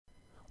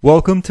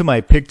Welcome to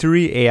my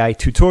Pictory AI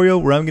tutorial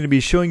where I'm going to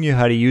be showing you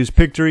how to use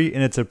Pictory,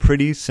 and it's a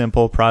pretty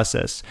simple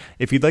process.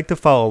 If you'd like to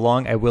follow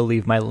along, I will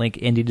leave my link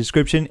in the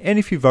description, and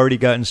if you've already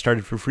gotten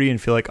started for free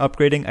and feel like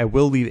upgrading, I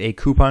will leave a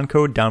coupon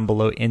code down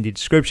below in the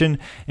description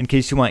in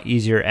case you want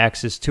easier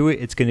access to it.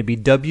 It's going to be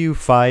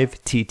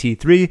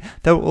W5TT3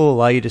 that will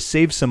allow you to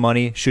save some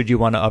money should you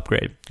want to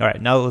upgrade.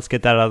 Alright, now let's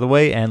get that out of the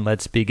way and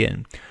let's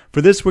begin.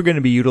 For this, we're going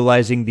to be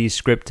utilizing the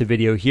script to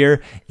video here.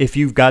 If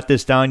you've got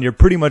this down, you're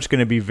pretty much going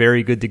to be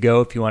very good to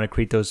go if you want to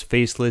create those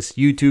faceless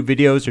YouTube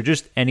videos or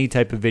just any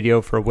type of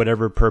video for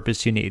whatever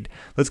purpose you need.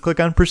 Let's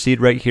click on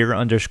proceed right here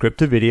under script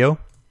to video.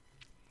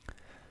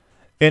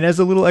 And as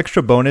a little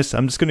extra bonus,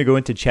 I'm just going to go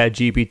into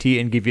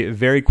ChatGPT and give you a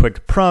very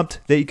quick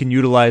prompt that you can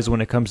utilize when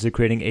it comes to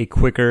creating a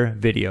quicker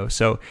video.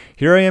 So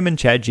here I am in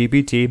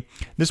ChatGPT.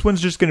 This one's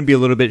just going to be a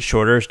little bit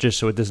shorter just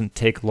so it doesn't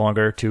take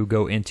longer to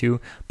go into.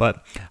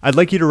 But I'd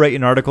like you to write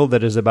an article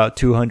that is about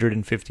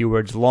 250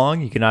 words long.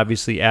 You can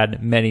obviously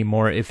add many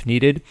more if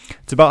needed.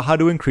 It's about how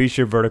to increase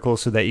your vertical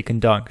so that you can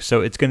dunk.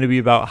 So it's going to be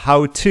about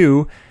how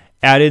to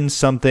add in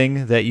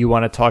something that you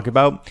want to talk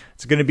about.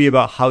 It's going to be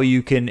about how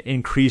you can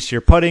increase your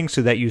putting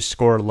so that you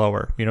score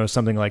lower,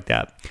 something like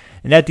that.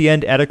 And at the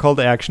end, add a call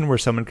to action where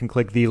someone can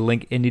click the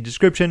link in the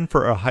description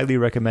for a highly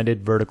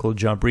recommended vertical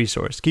jump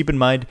resource. Keep in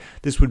mind,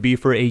 this would be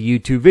for a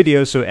YouTube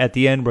video, so at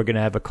the end, we're going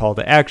to have a call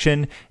to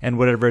action and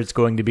whatever it's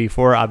going to be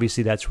for,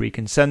 obviously that's where you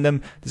can send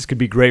them. This could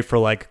be great for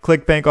like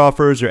ClickBank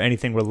offers or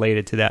anything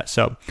related to that.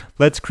 So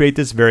let's create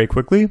this very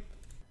quickly.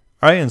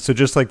 Alright, and so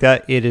just like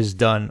that, it is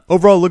done.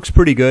 Overall, it looks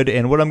pretty good,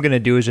 and what I'm going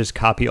to do is just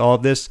copy all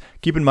of this.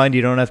 Keep in mind,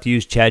 you don't have to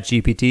use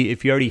ChatGPT.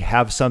 If you already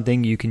have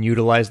something, you can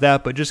utilize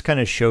that, but just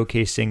kind of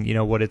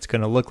showcasing, what it's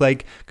going to look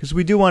like, because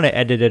we do want to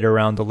edit it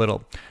around a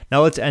little.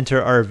 Now let's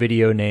enter our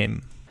video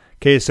name.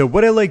 Okay, so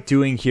what I like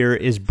doing here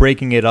is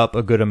breaking it up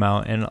a good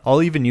amount, and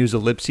I'll even use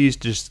ellipses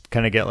to just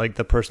kind of get like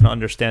the person to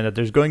understand that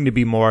there's going to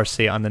be more,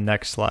 say, on the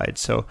next slide.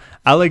 So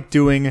I like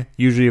doing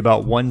usually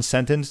about one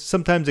sentence.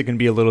 Sometimes it can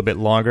be a little bit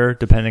longer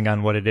depending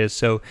on what it is.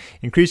 So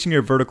increasing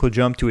your vertical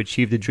jump to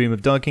achieve the dream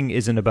of dunking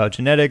isn't about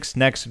genetics.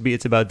 Next would be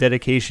it's about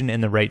dedication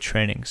and the right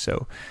training.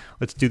 So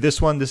let's do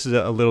this one. This is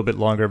a little bit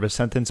longer of a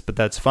sentence, but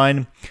that's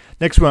fine.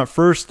 Next, we want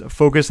first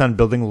focus on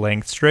building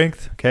length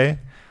strength, okay?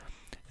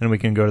 And we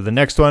can go to the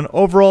next one.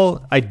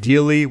 Overall,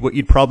 ideally, what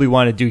you'd probably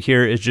want to do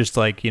here is just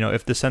like,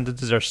 if the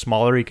sentences are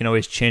smaller, you can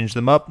always change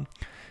them up.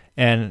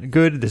 And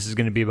good, this is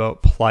going to be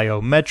about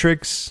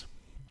plyometrics.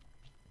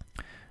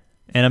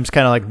 And I'm just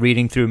kind of like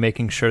reading through,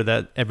 making sure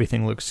that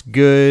everything looks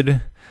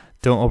good.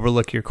 Don't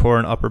overlook your core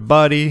and upper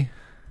body.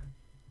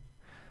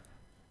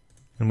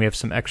 And we have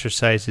some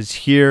exercises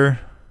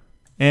here.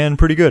 And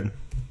pretty good.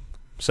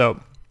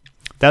 So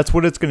that's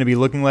what it's going to be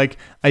looking like.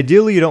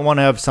 Ideally, you don't want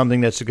to have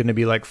something that's going to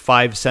be like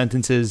 5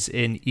 sentences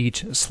in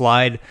each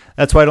slide.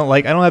 That's why I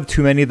don't have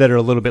too many that are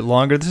a little bit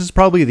longer. This is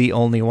probably the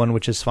only one,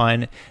 which is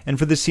fine. And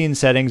for the scene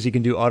settings, you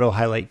can do auto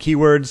highlight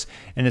keywords,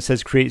 and it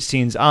says create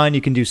scenes on.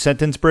 You can do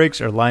sentence breaks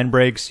or line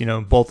breaks.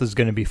 Both is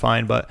going to be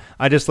fine, but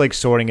I just like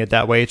sorting it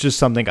that way. It's just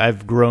something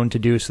I've grown to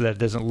do so that it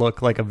doesn't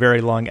look like a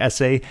very long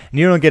essay, and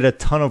you don't get a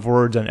ton of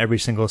words on every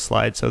single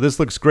slide. So this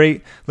looks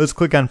great. Let's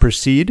click on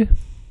proceed.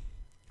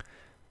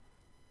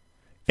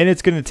 And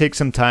it's going to take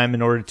some time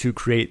in order to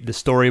create the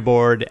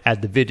storyboard,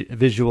 add the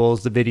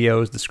visuals, the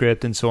videos, the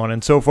script, and so on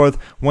and so forth.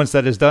 Once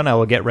that is done, I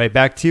will get right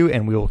back to you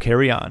and we will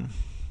carry on.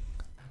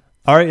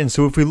 Alright, and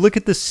so if we look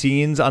at the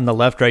scenes on the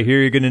left right here,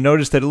 you're going to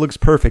notice that it looks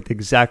perfect,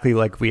 exactly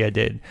like we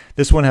did.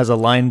 This one has a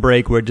line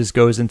break where it just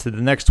goes into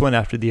the next one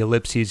after the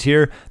ellipses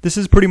here. This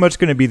is pretty much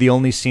going to be the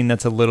only scene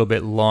that's a little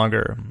bit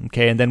longer.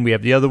 Okay, and then we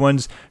have the other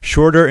ones,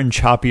 shorter and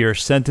choppier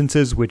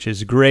sentences, which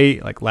is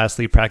great. Like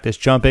lastly, practice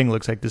jumping.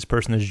 Looks like this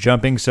person is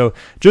jumping. So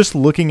just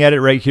looking at it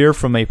right here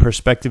from a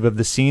perspective of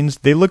the scenes,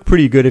 they look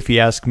pretty good if you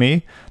ask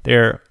me.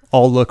 They're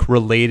all look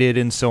related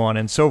and so on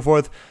and so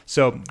forth.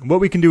 So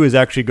what we can do is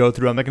actually go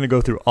through, I'm not going to go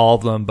through all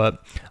of them,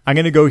 but I'm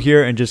going to go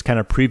here and just kind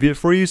of preview it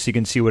for you so you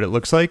can see what it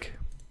looks like.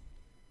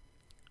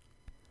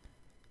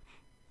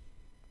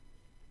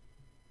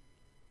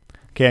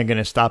 Okay, I'm going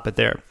to stop it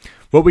there.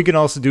 What we can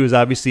also do is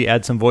obviously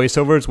add some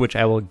voiceovers, which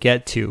I will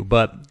get to,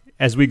 but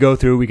as we go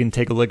through, we can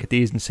take a look at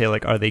these and say,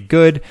 like, are they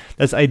good?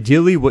 That's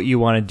ideally what you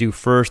want to do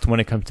first when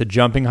it comes to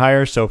jumping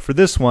higher. So for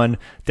this one,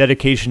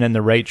 dedication and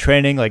the right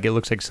training, like it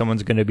looks like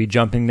someone's going to be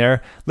jumping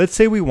there. Let's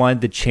say we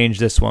wanted to change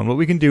this one. What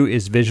we can do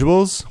is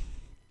visuals.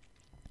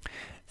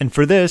 And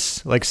for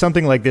this, like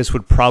something like this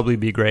would probably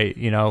be great.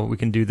 We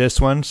can do this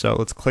one. So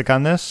let's click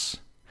on this.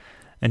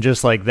 And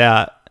just like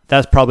that,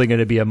 that's probably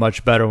going to be a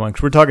much better one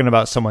because we're talking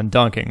about someone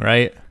dunking,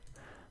 right?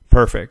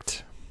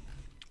 Perfect.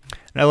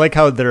 And I like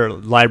how their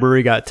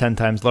library got 10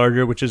 times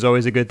larger, which is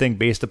always a good thing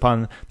based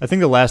upon, I think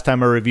the last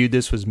time I reviewed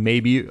this was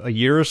maybe a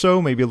year or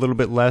so, maybe a little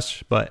bit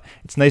less, but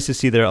it's nice to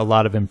see there are a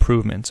lot of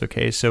improvements,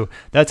 okay? So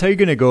that's how you're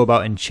going to go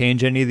about and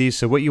change any of these.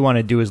 So what you want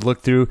to do is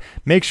look through,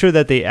 make sure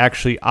that they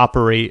actually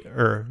operate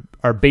or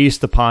are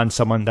based upon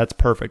someone that's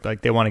perfect.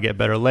 Like they want to get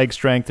better leg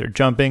strength, they're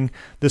jumping.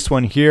 This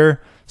one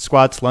here,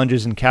 squats,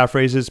 lunges, and calf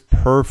raises,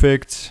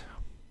 perfect.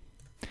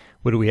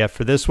 What do we have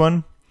for this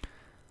one?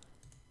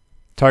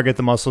 Target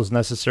the muscles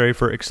necessary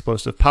for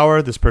explosive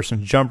power. This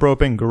person's jump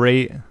roping,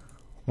 great.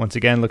 Once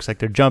again, looks like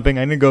they're jumping.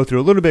 I'm going to go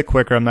through a little bit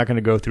quicker. I'm not going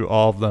to go through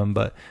all of them,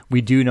 but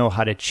we do know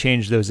how to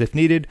change those if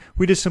needed.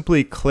 We just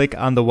simply click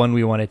on the one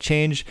we want to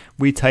change.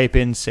 We type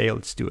in, say,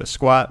 let's do a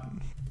squat.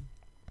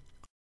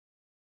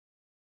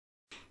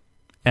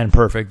 And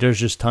perfect. There's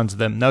just tons of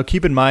them. Now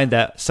keep in mind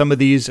that some of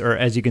these are,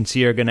 as you can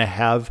see, are going to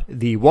have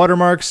the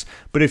watermarks,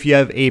 but if you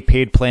have a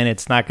paid plan,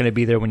 it's not going to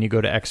be there when you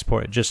go to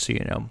export, just so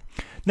you know.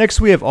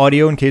 Next, we have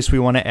audio in case we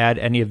want to add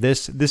any of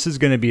this. This is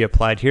going to be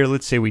applied here.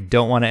 Let's say we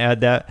don't want to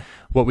add that.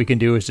 What we can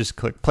do is just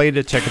click play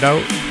to check it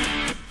out.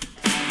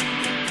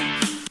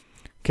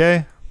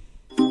 Okay.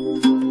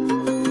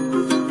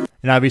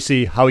 And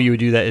obviously how you would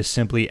do that is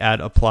simply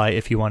add apply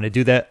if you want to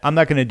do that. I'm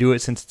not going to do it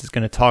since it's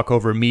going to talk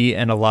over me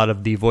and a lot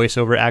of the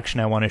voiceover action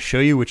I want to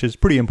show you, which is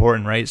pretty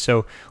important, right?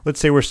 So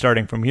let's say we're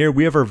starting from here.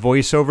 We have our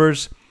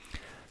voiceovers.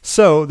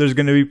 So there's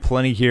going to be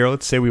plenty here.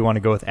 Let's say we want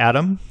to go with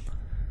Adam.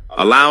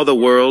 Allow the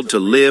world to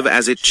live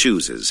as it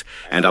chooses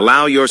and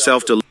allow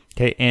yourself to.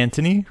 Okay,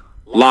 Anthony.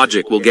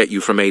 Logic will get you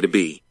from A to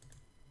B.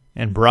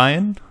 And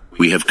Brian.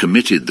 We have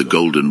committed the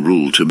golden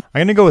rule to. I'm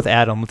going to go with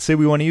Adam. Let's say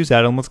we want to use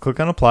Adam. Let's click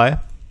on apply.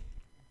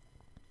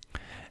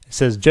 It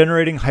says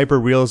generating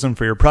hyperrealism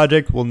for your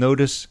project will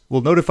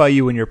notify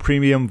you when your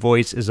premium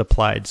voice is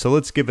applied. So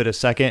let's give it a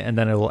second and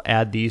then it will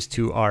add these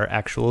to our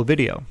actual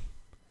video.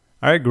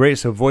 All right, great.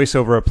 So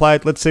voiceover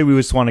applied. Let's say we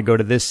just want to go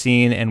to this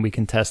scene and we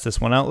can test this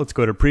one out. Let's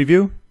go to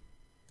preview.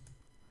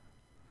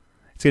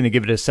 It's going to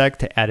give it a sec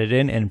to add it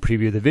in and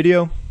preview the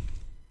video.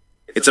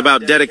 It's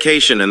about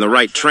dedication and the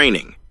right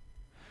training.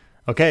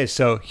 Okay,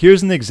 so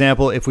here's an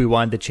example if we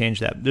wanted to change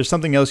that. There's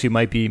something else you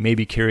might be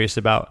maybe curious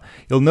about.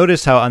 You'll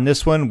notice how on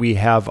this one we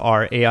have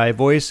our AI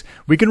voice.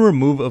 We can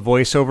remove a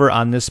voiceover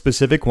on this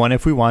specific one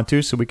if we want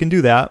to, so we can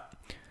do that.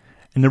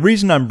 And the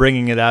reason I'm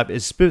bringing it up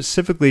is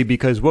specifically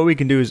because what we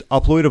can do is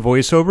upload a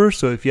voiceover.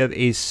 So if you have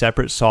a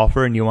separate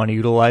software and you want to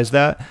utilize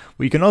that,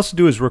 what you can also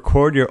do is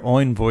record your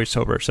own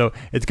voiceover. So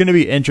it's going to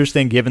be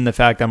interesting given the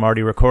fact I'm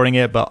already recording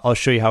it, but I'll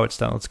show you how it's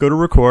done. Let's go to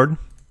record.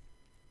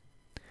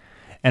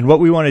 And what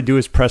we want to do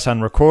is press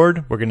on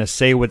record. We're going to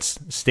say what's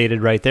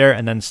stated right there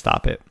and then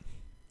stop it.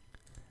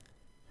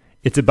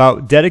 It's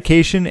about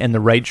dedication and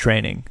the right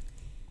training.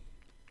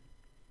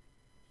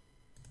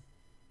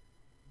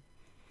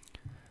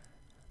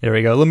 There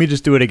we go. Let me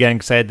just do it again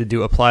because I had to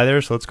do apply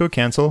there. So let's go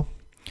cancel.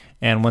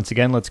 And once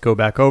again, let's go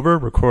back over,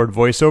 record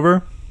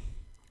voiceover.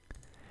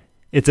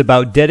 It's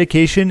about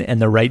dedication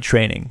and the right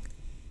training.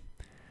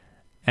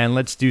 And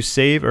let's do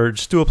save or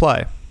just do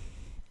apply.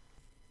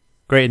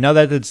 Great. Now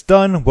that it's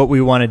done, what we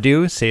want to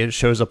do, say it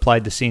shows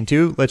applied to scene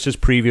 2. Let's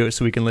just preview it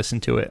so we can listen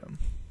to it.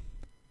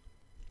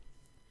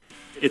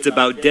 It's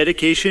about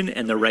dedication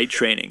and the right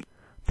training.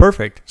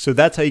 Perfect. So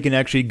that's how you can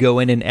actually go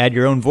in and add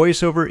your own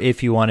voiceover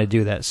if you want to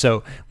do that.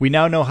 So we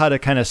now know how to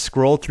kind of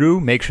scroll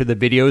through, make sure the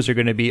videos are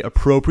going to be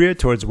appropriate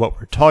towards what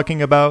we're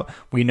talking about.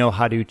 We know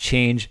how to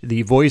change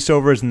the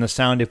voiceovers and the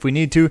sound if we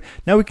need to.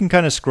 Now we can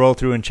kind of scroll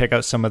through and check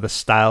out some of the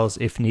styles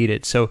if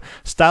needed. So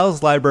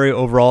styles library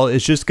overall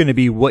is just going to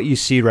be what you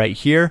see right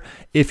here.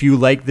 If you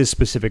like this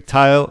specific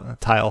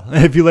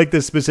if you like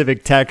this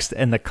specific text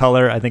and the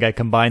color, I think I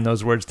combined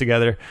those words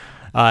together.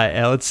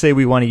 Let's say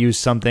we want to use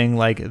something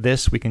like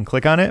this. We can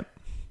click on it.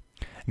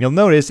 And you'll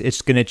notice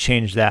it's going to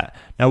change that.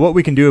 Now what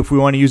we can do if we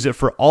want to use it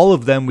for all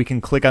of them, we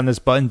can click on this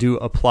button to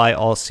apply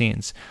all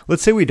scenes.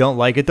 Let's say we don't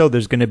like it though.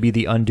 There's going to be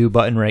the undo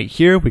button right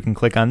here. We can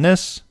click on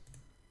this.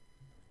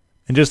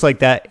 And just like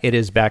that, it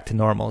is back to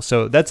normal.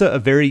 So that's a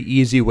very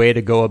easy way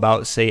to go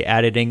about, say,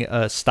 editing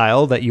a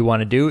style that you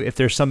want to do. If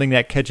there's something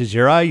that catches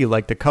your eye, you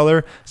like the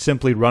color,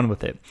 simply run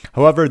with it.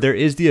 However, there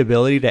is the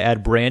ability to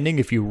add branding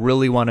if you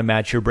really want to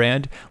match your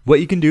brand.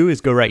 What you can do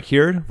is go right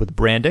here with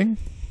branding.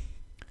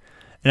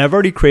 And I've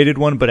already created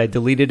one, but I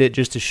deleted it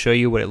just to show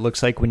you what it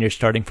looks like when you're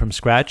starting from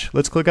scratch.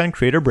 Let's click on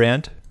Create a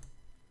Brand.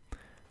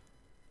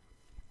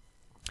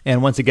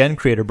 And once again,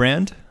 create a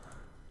brand.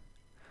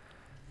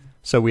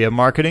 So we have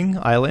Marketing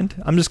Island.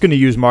 I'm just going to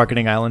use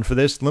Marketing Island for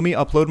this. Let me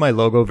upload my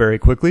logo very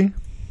quickly.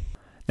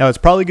 Now it's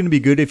probably going to be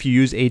good if you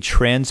use a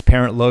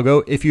transparent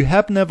logo. If you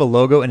happen to have a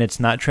logo and it's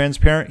not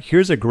transparent,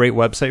 here's a great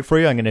website for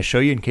you. I'm going to show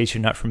you in case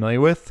you're not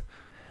familiar with.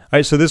 All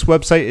right, so this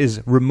website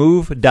is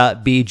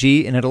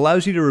remove.bg, and it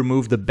allows you to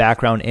remove the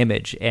background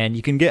image. And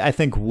you can get, I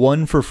think,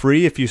 one for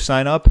free if you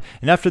sign up.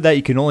 And after that,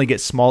 you can only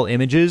get small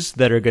images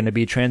that are going to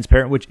be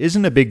transparent, which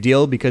isn't a big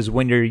deal because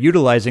when you're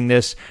utilizing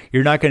this,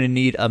 you're not going to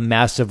need a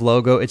massive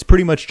logo. It's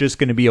pretty much just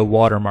going to be a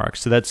watermark.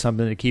 So that's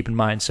something to keep in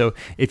mind. So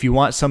if you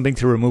want something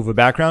to remove a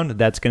background,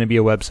 that's going to be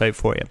a website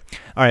for you.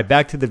 All right,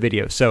 back to the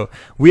video. So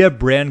we have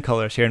brand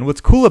colors here. And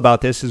what's cool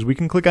about this is we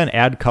can click on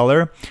Add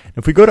Color.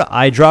 If we go to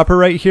eyedropper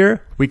right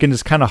here, we can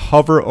just kind of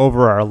hover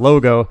over our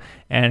logo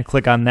and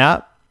click on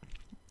that,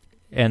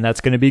 and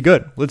that's going to be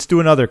good. Let's do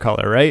another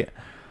color, right?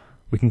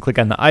 We can click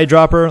on the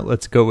eyedropper.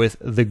 Let's go with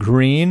the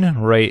green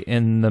right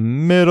in the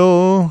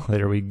middle.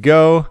 There we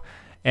go.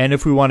 And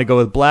if we want to go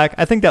with black,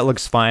 I think that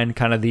looks fine,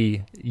 kind of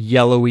the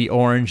yellowy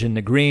orange and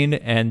the green.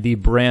 And the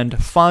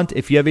brand font,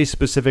 if you have a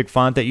specific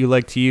font that you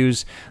like to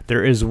use,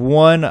 there is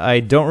one, I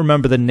don't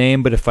remember the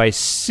name, but if I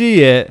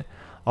see it,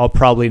 I'll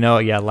probably know.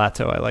 Yeah,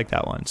 Lato, I like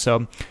that one.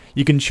 So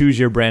you can choose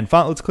your brand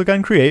font. Let's click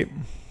on create.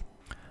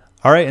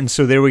 All right, and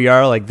so there we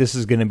are. Like, this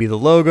is going to be the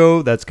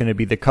logo. That's going to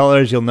be the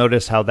colors. You'll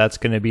notice how that's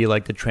going to be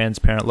like the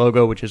transparent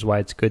logo, which is why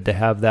it's good to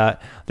have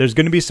that. There's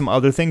going to be some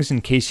other things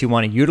in case you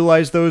want to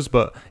utilize those,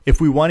 but if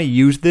we want to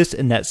use this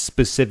in that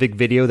specific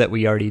video that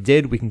we already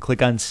did, we can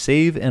click on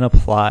save and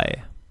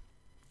apply.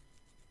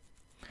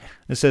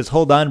 It says,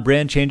 hold on,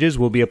 brand changes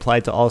will be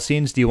applied to all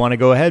scenes. Do you want to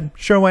go ahead?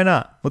 Sure, why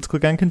not? Let's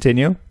click on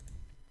continue.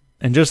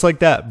 And just like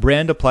that,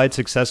 brand applied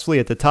successfully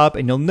at the top,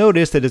 and you'll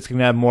notice that it's going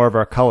to have more of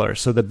our color.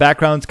 So the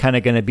background's kind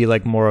of going to be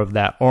like more of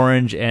that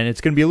orange, and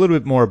it's going to be a little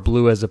bit more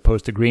blue as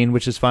opposed to green,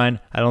 which is fine.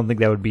 I don't think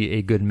that would be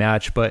a good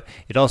match, but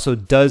it also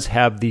does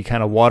have the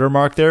kind of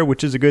watermark there,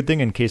 which is a good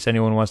thing in case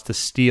anyone wants to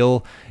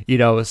steal, you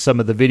know,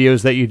 some of the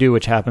videos that you do,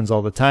 which happens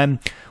all the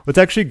time. Let's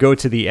actually go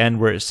to the end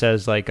where it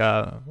says like,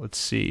 let's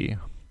see.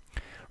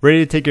 Ready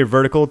to take your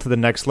vertical to the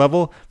next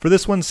level. For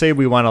this one, say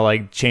we want to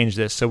like change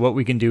this. So what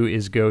we can do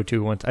is go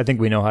to, I think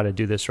we know how to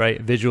do this,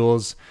 right?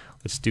 Visuals,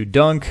 let's do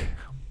dunk.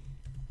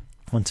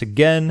 Once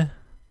again.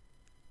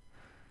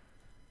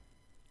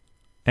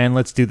 And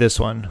let's do this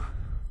one.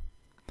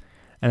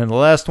 And then the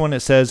last one,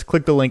 it says,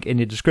 click the link in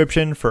the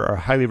description for our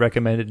highly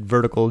recommended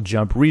vertical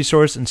jump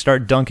resource and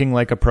start dunking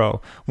like a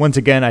pro. Once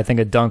again, I think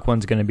a dunk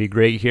one's going to be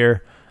great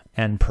here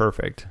and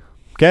perfect.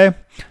 Okay,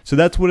 so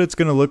that's what it's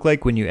going to look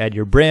like when you add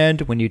your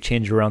brand, when you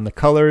change around the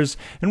colors.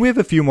 And we have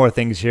a few more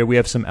things here. We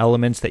have some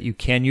elements that you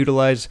can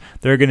utilize.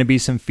 There are going to be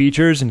some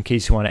features in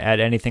case you want to add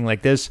anything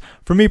like this.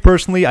 For me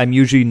personally, I'm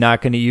usually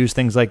not going to use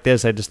things like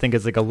this. I just think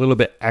it's like a little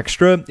bit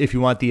extra. If you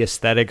want the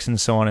aesthetics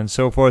and so on and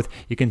so forth,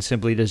 you can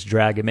simply just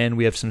drag them in.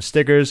 We have some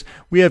stickers,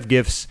 we have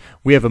GIFs,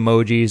 we have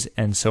emojis,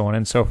 and so on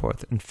and so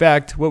forth. In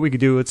fact, what we could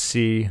do, let's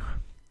see,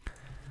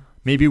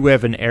 maybe we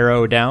have an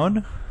arrow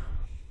down.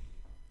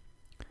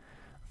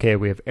 Okay,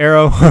 we have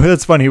Arrow.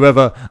 That's funny. We have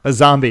a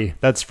zombie.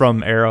 That's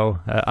from Arrow.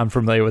 I'm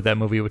familiar with that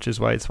movie, which is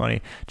why it's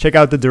funny. Check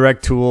out the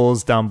direct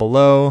tools down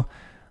below.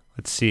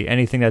 Let's see.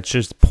 Anything that's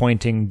just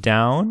pointing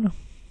down.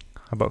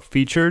 How about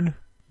featured?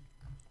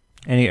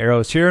 Any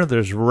arrows here?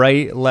 There's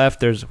right,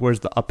 left.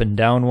 Where's the up and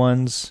down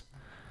ones?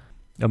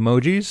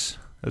 Emojis.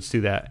 Let's do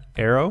that.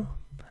 Arrow.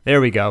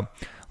 There we go.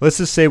 Let's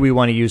just say we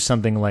want to use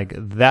something like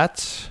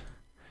that.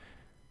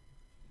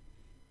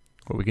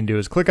 What we can do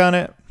is click on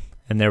it,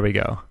 and there we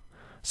go.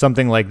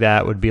 Something like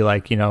that would be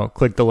like, you know,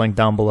 click the link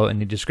down below in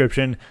the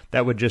description.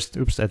 That would just,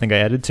 oops, I think I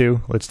added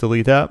 2. Let's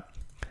delete that.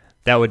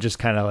 That would just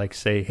kind of like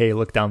say, hey,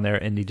 look down there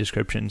in the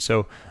description.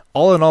 So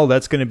all in all,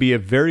 that's going to be a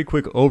very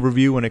quick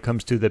overview when it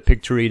comes to the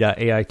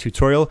Pictory.ai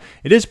tutorial.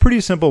 It is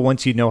pretty simple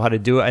once you know how to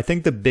do it. I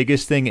think the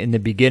biggest thing in the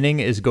beginning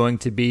is going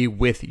to be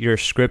with your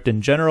script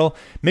in general.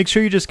 Make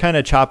sure you just kind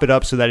of chop it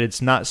up so that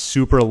it's not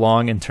super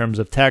long in terms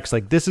of text.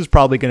 Like this is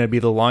probably going to be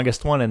the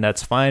longest one, and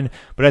that's fine.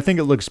 But I think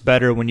it looks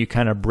better when you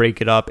kind of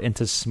break it up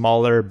into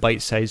smaller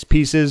bite-sized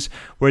pieces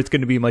where it's going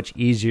to be much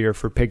easier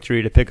for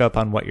Pictory to pick up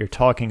on what you're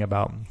talking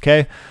about.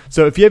 Okay,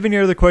 so if you have any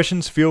other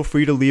questions, feel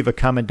free to leave a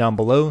comment down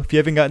below. If you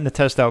haven't gotten to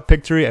test out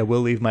Pictory, I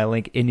will leave my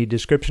link in the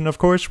description, of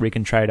course, where you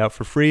can try it out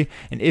for free.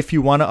 And if you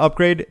want to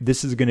upgrade,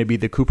 this is going to be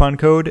the coupon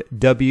code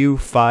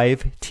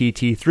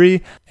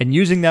W5TT3, and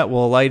using that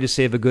will allow you to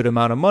save a good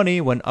amount of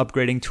money when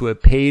upgrading to a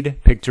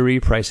paid Pictory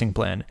pricing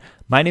plan.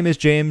 My name is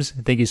James.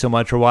 Thank you so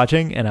much for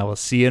watching, and I will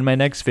see you in my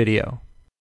next video.